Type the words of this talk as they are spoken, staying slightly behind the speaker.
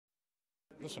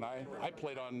Listen, I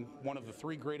played on one of the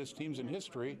three greatest teams in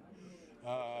history.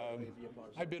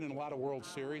 I've been in a lot of World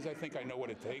Series. I think I know what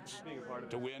it takes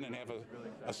to win and have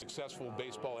a successful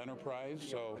baseball enterprise.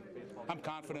 So I'm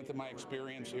confident that my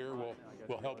experience here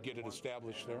will help get it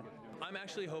established there. I'm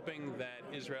actually hoping that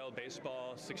Israel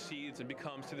baseball succeeds and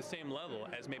becomes to the same level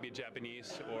as maybe a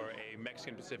Japanese or a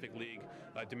Mexican Pacific League,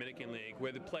 a Dominican League,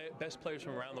 where the best players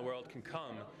from around the world can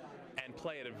come and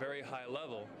play at a very high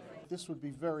level. This would be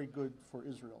very good for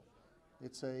Israel.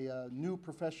 It's a new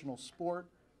professional sport.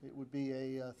 It would be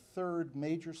a third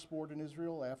major sport in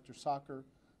Israel after soccer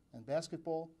and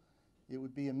basketball. It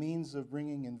would be a means of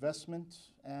bringing investment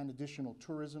and additional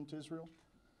tourism to Israel.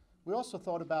 We also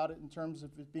thought about it in terms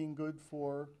of it being good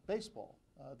for baseball,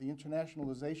 the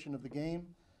internationalization of the game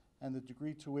and the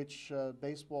degree to which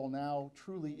baseball now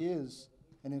truly is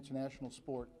an international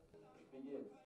sport.